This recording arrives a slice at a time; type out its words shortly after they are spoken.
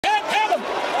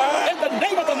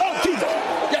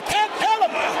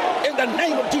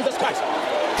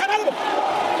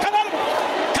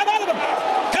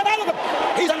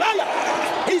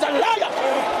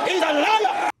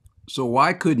So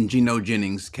why couldn't Gino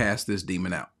Jennings cast this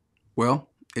demon out? Well,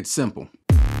 it's simple.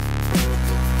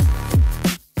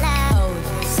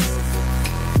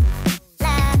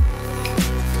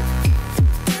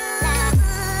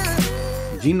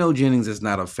 Gino Jennings is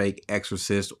not a fake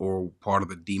exorcist or part of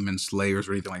the demon slayers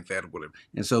or anything like that or whatever.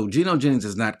 And so Gino Jennings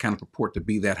does not kind of purport to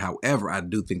be that. However, I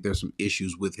do think there's some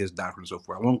issues with his doctrine and so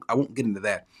forth. I won't get into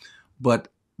that. But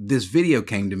this video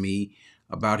came to me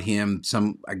about him,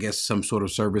 I guess some sort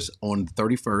of service on the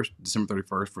 31st, December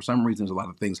 31st. For some reason, there's a lot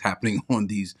of things happening on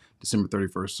these December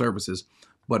 31st services.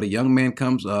 But a young man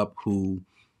comes up who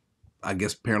I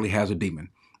guess apparently has a demon.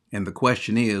 And the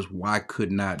question is, why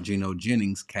could not Gino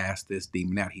Jennings cast this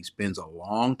demon out? He spends a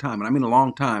long time, and I mean a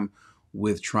long time,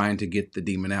 with trying to get the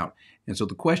demon out. And so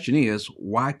the question is,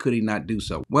 why could he not do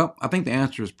so? Well, I think the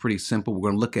answer is pretty simple. We're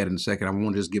going to look at it in a second. I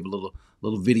want to just give a little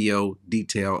video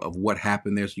detail of what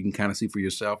happened there so you can kind of see for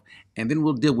yourself. And then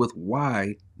we'll deal with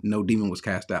why no demon was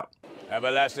cast out.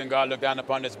 Everlasting God, look down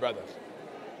upon this brother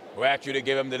who asked you to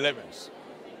give him deliverance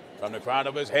from the crown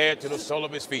of his head to the sole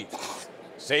of his feet.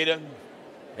 Satan,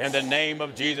 in the name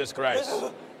of Jesus Christ,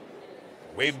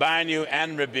 we bind you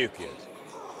and rebuke you.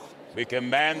 We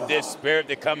command this spirit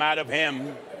to come out of him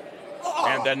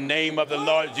in the name of the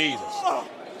Lord Jesus.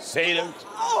 Satan, we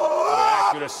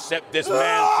ask you to set this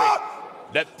man free.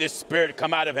 Let this spirit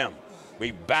come out of him.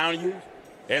 We bound you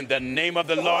in the name of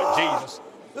the Lord Jesus.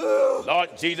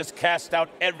 Lord Jesus, cast out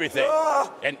everything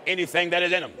and anything that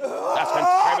is in him that's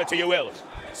contrary to your will.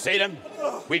 Satan,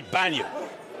 we bind you.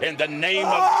 In the name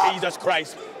of Jesus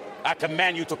Christ, I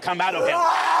command you to come out of him.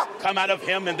 Come out of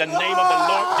him in the name of the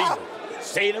Lord Jesus.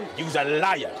 Satan, you're a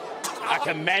liar. I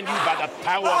command you by the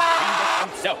power of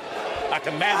Jesus himself. I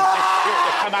command this spirit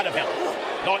to come out of him.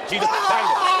 Lord Jesus, bind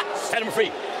him. Set him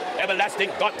free. Everlasting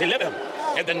God, deliver him.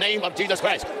 In the name of Jesus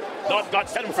Christ. Lord God,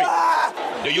 set him free.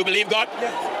 Do you believe God?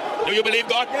 Yes. Do you believe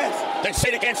God? Yes. Then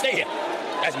Satan can't stay here.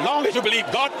 As long as you believe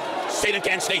God, Satan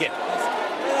can't stay here.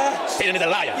 Satan is a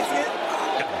liar.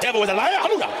 The devil is a liar.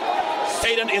 Hallelujah.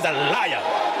 Satan is a liar.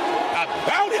 I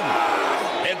bound him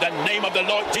in the name of the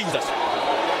Lord Jesus.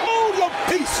 Hold your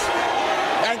peace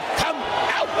and come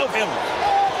out of him.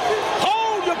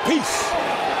 Hold your peace.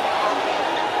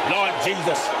 Lord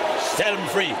Jesus, set him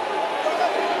free.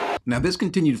 Now, this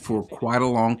continued for quite a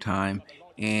long time,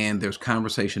 and there's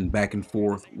conversation back and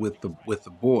forth with the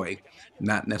boy,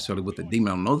 not necessarily with the demon.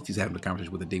 I don't know if he's having a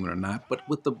conversation with the demon or not, but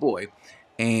with the boy.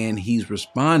 And he's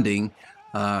responding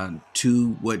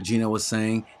to what Gino was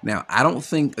saying. Now, I don't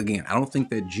think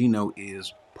that Gino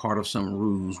is part of some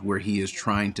ruse where he is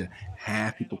trying to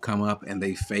have people come up and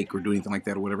they fake or do anything like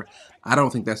that or whatever. I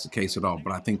don't think that's the case at all.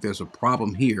 But I think there's a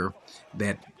problem here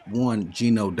that, one,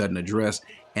 Gino doesn't address.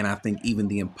 And I think even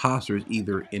the imposters,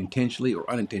 either intentionally or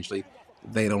unintentionally,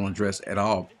 they don't address at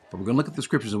all. But we're going to look at the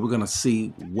scriptures and we're going to see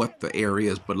what the error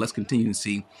is. But let's continue to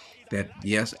see that,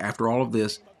 yes, after all of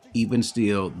this, even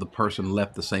still, the person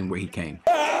left the same way he came.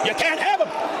 You can't have him.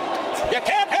 You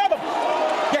can't have him.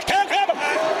 You can't have him.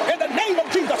 In the name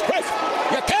of Jesus Christ.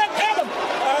 You can't have him.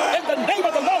 In the name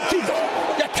of the Lord Jesus.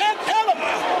 You can't have him.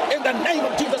 In the name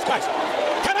of Jesus Christ.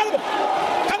 Come out of him.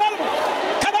 Come out of him.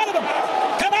 Come out of him.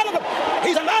 Come out of him.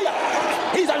 He's a liar.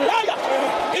 He's a liar.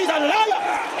 He's a liar.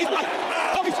 He's a liar.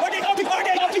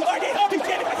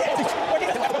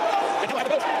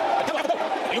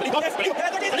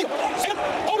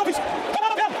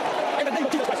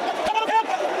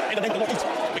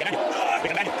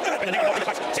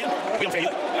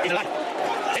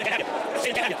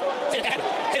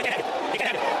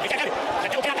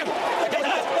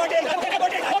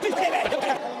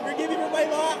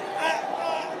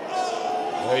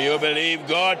 Do you believe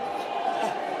God?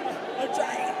 I'm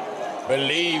trying.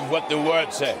 Believe what the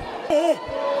word said.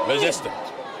 Resist him.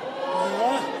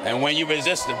 And when you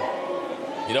resist him,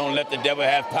 you don't let the devil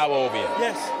have power over you.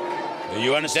 Yes. Do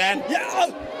you understand? Yeah.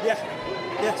 Yeah.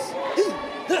 Yes.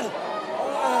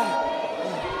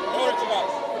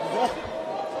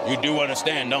 You do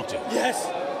understand, don't you? Yes.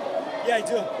 Yeah, I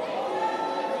do.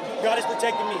 God is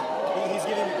protecting me. He's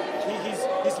giving me.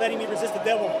 He's letting me resist the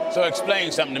devil. So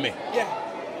explain something to me. Yeah.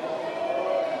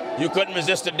 You couldn't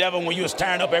resist the devil when you was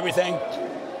tearing up everything?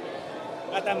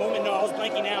 At that moment, no, I was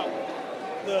blanking out.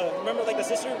 Remember, like the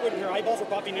sister when her eyeballs were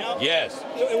popping out? Yes.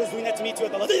 It was doing that to me too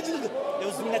at the. It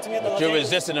was doing that to me at the. But you're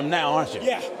resisting them now, aren't you?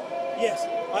 Yeah. Yes.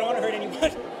 I don't want to hurt anyone. I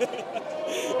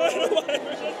don't want to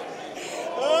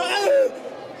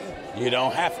hurt. You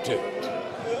don't have to.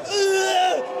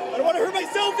 I don't want to hurt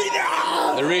myself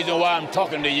either. The reason why I'm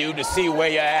talking to you to see where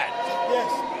you're at. Yes.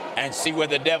 And see where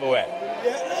the devil at.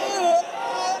 Yeah.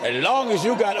 As long as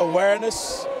you got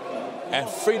awareness and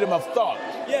freedom of thought,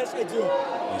 Yes, I do.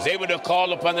 He's able to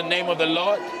call upon the name of the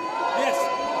Lord.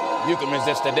 Yes. You can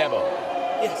resist the devil.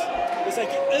 Yes. It's like,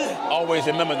 Always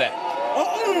remember that.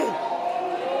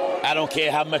 I don't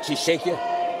care how much he shake you.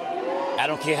 I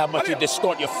don't care how much you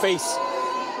distort your face.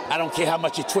 I don't care how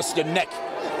much you twist your neck.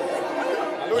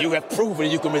 You have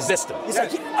proven you can resist him. it's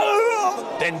like,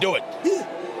 Then do it.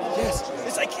 yes.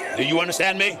 It's like, Do you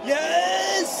understand me?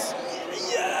 yes.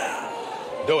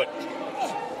 Yeah. Do it.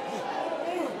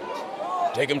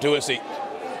 Take him to his seat.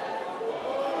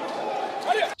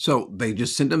 So they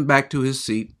just sent him back to his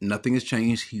seat. Nothing has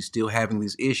changed. He's still having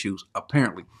these issues,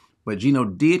 apparently. But Gino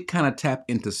did kind of tap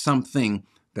into something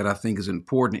that I think is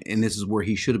important, and this is where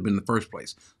he should have been in the first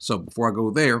place. So before I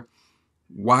go there,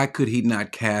 why could he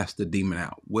not cast the demon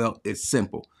out? Well, it's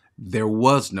simple. There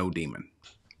was no demon.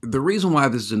 The reason why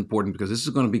this is important, because this is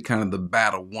going to be kind of the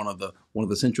battle, one of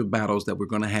the central battles that we're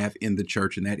going to have in the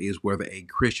church, and that is whether a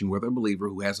Christian, whether a believer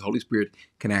who has the Holy Spirit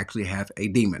can actually have a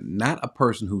demon. Not a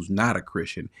person who's not a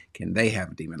Christian, can they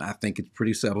have a demon? I think it's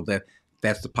pretty settled that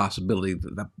that's the possibility,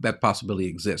 that possibility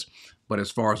exists. But as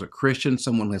far as a Christian,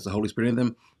 someone who has the Holy Spirit in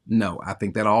them, no, I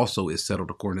think that also is settled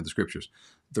according to the scriptures.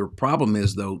 The problem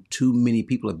is, though, too many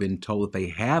people have been told that they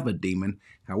have a demon.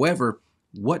 However,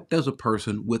 what does a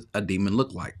person with a demon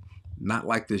look like? Not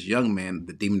like this young man.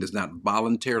 The demon does not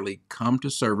voluntarily come to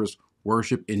service,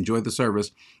 worship, enjoy the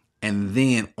service, and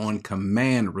then on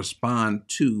command respond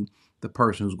to the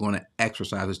person who's going to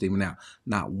exorcise this demon out.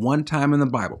 Not one time in the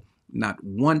Bible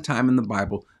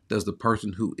does the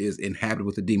person who is inhabited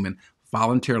with a demon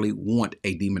voluntarily want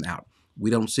a demon out. We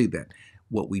don't see that.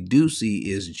 What we do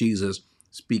see is Jesus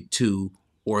speak to,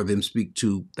 or them speak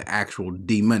to, the actual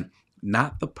demon.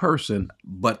 Not the person,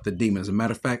 but the demon. As a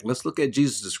matter of fact, let's look at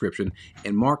Jesus' description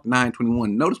in Mark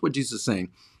 9:21. Notice what Jesus is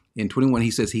saying. In 21, he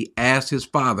says, he asked his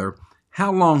father,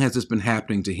 how long has this been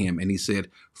happening to him? And he said,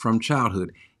 from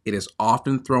childhood. It has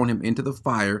often thrown him into the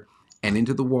fire and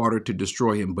into the water to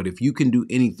destroy him. But if you can do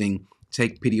anything,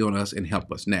 take pity on us and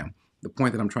help us. Now, the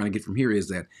point that I'm trying to get from here is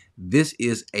that this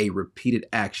is a repeated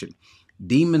action.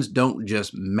 Demons don't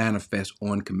just manifest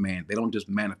on command. They don't just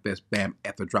manifest, bam,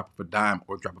 at the drop of a dime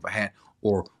or drop of a hat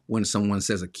or when someone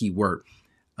says a key word.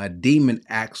 A demon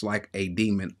acts like a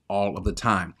demon all of the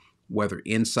time, whether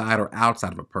inside or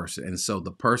outside of a person. And so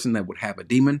the person that would have a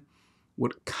demon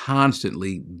would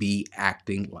constantly be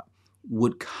acting,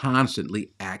 would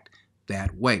constantly act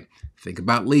that way. Think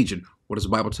about Legion. What does the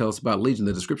Bible tell us about Legion?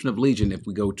 The description of Legion, if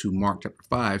we go to Mark chapter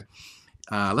 5,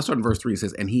 let's start in verse 3. It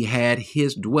says, and he had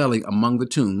his dwelling among the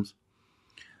tombs,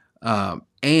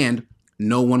 and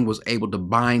no one was able to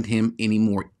bind him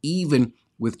anymore, even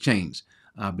with chains,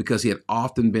 because he had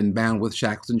often been bound with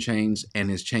shackles and chains, and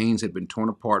his chains had been torn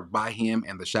apart by him,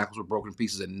 and the shackles were broken in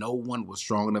pieces, and no one was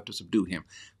strong enough to subdue him.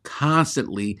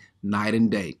 Constantly, night and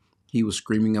day, he was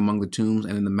screaming among the tombs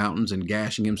and in the mountains and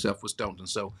gashing himself with stones. And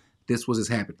so this was his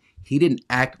habit. He didn't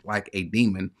act like a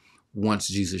demon once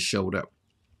Jesus showed up.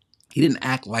 He didn't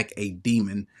act like a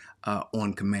demon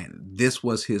on command. This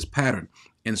was his pattern.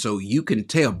 And so you can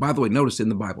tell, by the way, notice in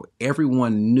the Bible,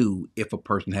 everyone knew if a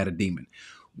person had a demon.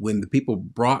 When the people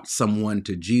brought someone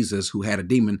to Jesus who had a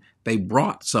demon, they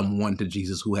brought someone to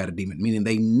Jesus who had a demon, meaning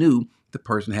they knew the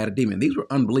person had a demon. These were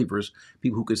unbelievers,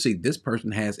 people who could see this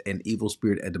person has an evil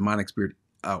spirit, a demonic spirit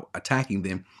attacking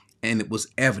them, and it was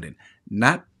evident.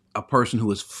 Not a person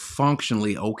who is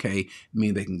functionally okay,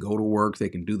 meaning they can go to work, they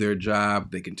can do their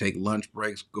job, they can take lunch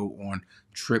breaks, go on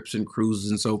trips and cruises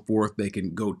and so forth. They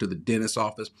can go to the dentist's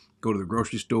office, go to the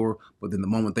grocery store, but then the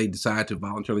moment they decide to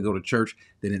voluntarily go to church,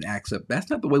 then it acts up. That's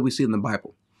not the way we see it in the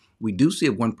Bible. We do see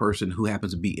one person who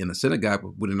happens to be in a synagogue,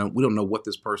 but we don't know what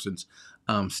this person's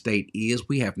state is.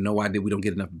 We have no idea. We don't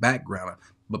get enough background.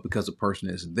 But because the person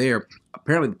is there,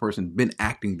 apparently the person's been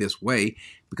acting this way,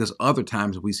 because other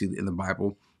times we see in the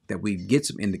Bible that we get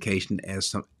some indication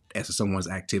as to someone's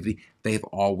activity. They have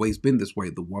always been this way.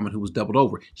 The woman who was doubled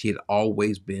over, she had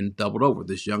always been doubled over.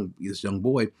 This young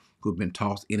boy who had been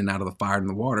tossed in and out of the fire and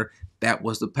the water, that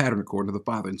was the pattern according to the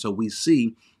Father. And so we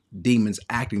see demons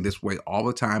acting this way all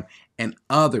the time, and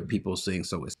other people seeing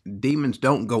so. Demons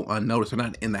don't go unnoticed. They're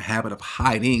not in the habit of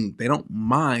hiding. They don't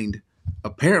mind.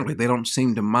 Apparently, they don't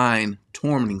seem to mind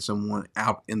tormenting someone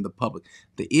out in the public.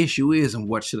 The issue is, and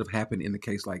what should have happened in a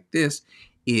case like this,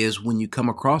 is when you come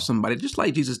across somebody, just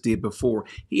like Jesus did before,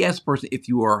 he asked the person if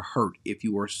you are hurt, if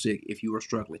you are sick, if you are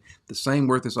struggling. The same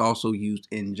word is also used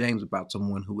in James about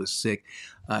someone who is sick.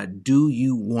 Do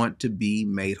you want to be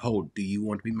made whole? Do you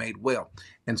want to be made well?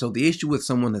 And so the issue with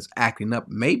someone that's acting up,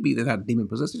 maybe they're not demon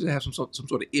possessed, they have some sort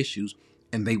of issues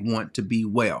and they want to be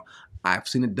well. I've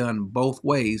seen it done both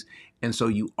ways. And so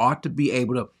you ought to be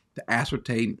able to to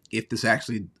ascertain if this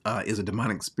actually is a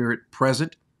demonic spirit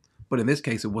present. But in this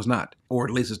case, it was not, or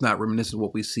at least it's not reminiscent of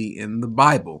what we see in the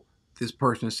Bible. This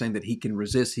person is saying that he can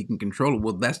resist, he can control it.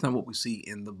 Well, that's not what we see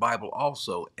in the Bible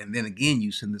also. And then again,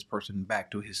 you send this person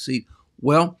back to his seat.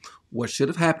 Well, what should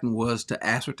have happened was to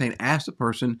ascertain, ask the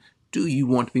person, do you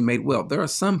want to be made well? There are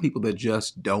some people that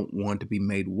just don't want to be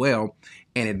made well.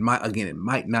 And it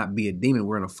might not be a demon.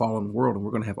 We're in a fallen world and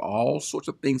we're going to have all sorts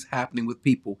of things happening with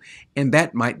people. And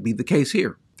that might be the case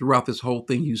here. Throughout this whole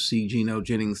thing, you see Gino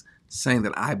Jennings saying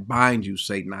that I bind you,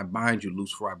 Satan, I bind you,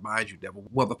 Lucifer, I bind you, devil.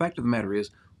 Well, the fact of the matter is,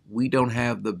 we don't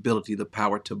have the ability, the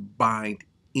power to bind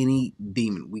any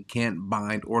demon. We can't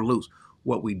bind or loose.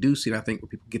 What we do see, and I think where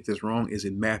people get this wrong, is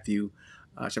in Matthew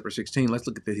chapter 16. Let's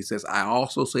look at this. He says, I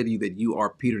also say to you that you are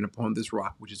Peter, and upon this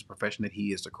rock, which is the profession that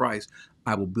he is the Christ,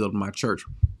 I will build my church,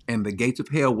 and the gates of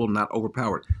hell will not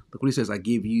overpower it. Look what he says, I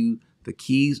give you the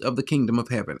keys of the kingdom of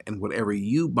heaven, and whatever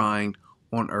you bind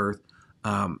on earth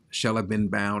shall have been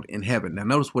bound in heaven. Now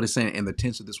notice what it's saying in the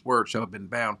tense of this word, shall have been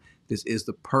bound. This is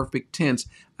the perfect tense,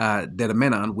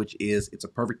 dedamenon, which is, it's a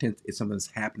perfect tense. It's something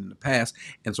that's happened in the past.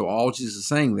 And so all Jesus is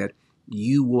saying that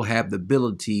you will have the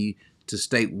ability to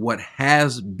state what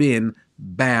has been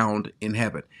bound in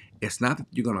heaven. It's not that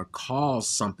you're going to cause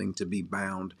something to be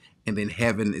bound and then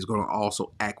heaven is going to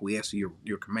also acquiesce to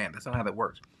your command. That's not how that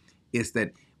works. It's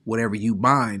that whatever you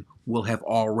bind will have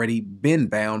already been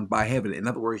bound by heaven. In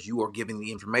other words, you are giving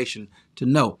the information to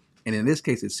know. And in this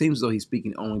case, it seems as though he's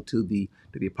speaking only to the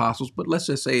apostles, but let's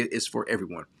just say it's for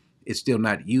everyone. It's still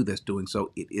not you that's doing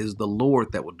so. It is the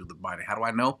Lord that will do the binding. How do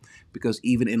I know? Because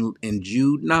even in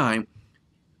Jude 9,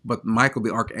 but Michael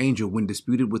the archangel, when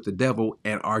disputed with the devil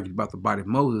and argued about the body of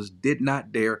Moses, did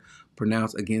not dare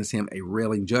pronounce against him a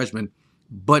railing judgment,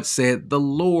 but said, the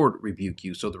Lord rebuke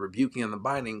you. So the rebuking and the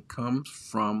binding comes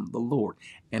from the Lord.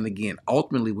 And again,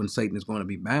 ultimately, when Satan is going to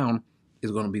be bound, is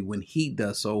going to be when he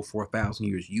does so for 1,000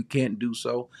 years. You can't do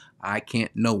so. I can't,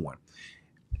 no one.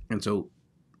 And so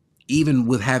even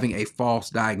with having a false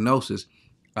diagnosis,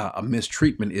 a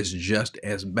mistreatment is just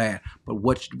as bad. But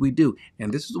what should we do?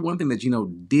 And this is the one thing that Gino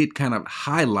did kind of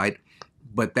highlight,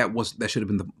 but that should have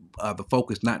been the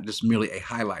focus, not just merely a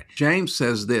highlight. James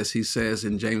says this. He says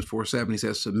in James 4:7, he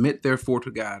says, submit therefore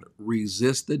to God,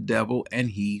 resist the devil,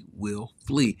 and he will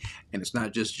flee. And it's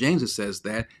not just James that says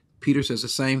that. Peter says the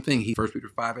same thing. 1 Peter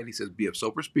 5:8, he says, be of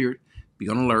sober spirit, be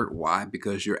on alert. Why?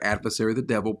 Because your adversary, the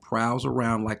devil, prowls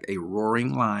around like a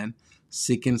roaring lion,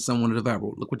 seeking someone to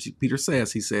devour. Look what Peter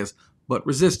says. He says, but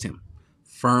resist him,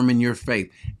 firm in your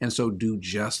faith. And so do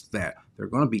just that. There are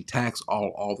going to be attacks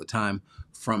all the time,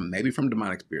 maybe from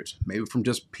demonic spirits, maybe from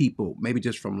just people, maybe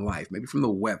just from life, maybe from the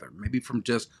weather, maybe from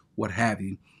just what have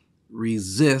you.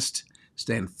 Resist,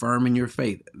 stand firm in your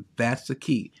faith. That's the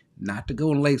key. Not to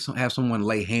go and have someone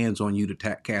lay hands on you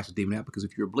to cast a demon out, because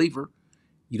if you're a believer,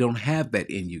 you don't have that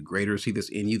in you. Greater is he that's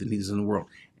in you than he is in the world.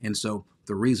 And so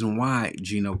the reason why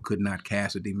Gino could not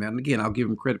cast a demon out, and again, I'll give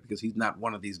him credit because he's not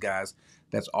one of these guys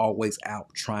that's always out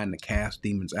trying to cast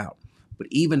demons out. But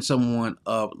even someone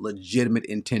of legitimate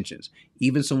intentions,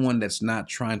 even someone that's not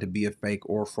trying to be a fake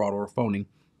or a fraud or a phony,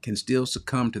 can still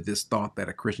succumb to this thought that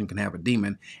a Christian can have a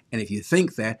demon. And if you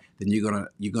think that, then you're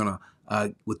gonna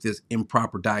with this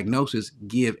improper diagnosis,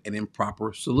 give an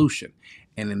improper solution.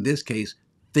 And in this case,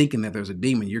 thinking that there's a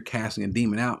demon, you're casting a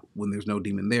demon out when there's no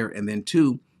demon there. And then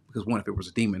two, because one, if it was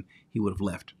a demon, he would have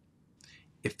left.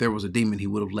 If there was a demon, he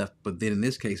would have left. But then in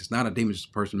this case, it's not a demon, it's just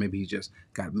a person. Maybe he's just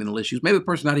got mental issues. Maybe the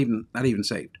person's not even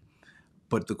saved.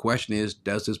 But the question is,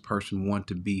 does this person want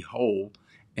to be whole?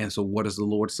 And so what does the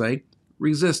Lord say?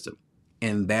 Resist him.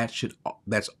 And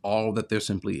that's all that there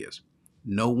simply is.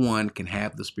 No one can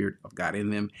have the Spirit of God in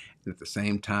them and at the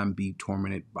same time be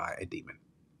tormented by a demon.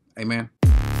 Amen.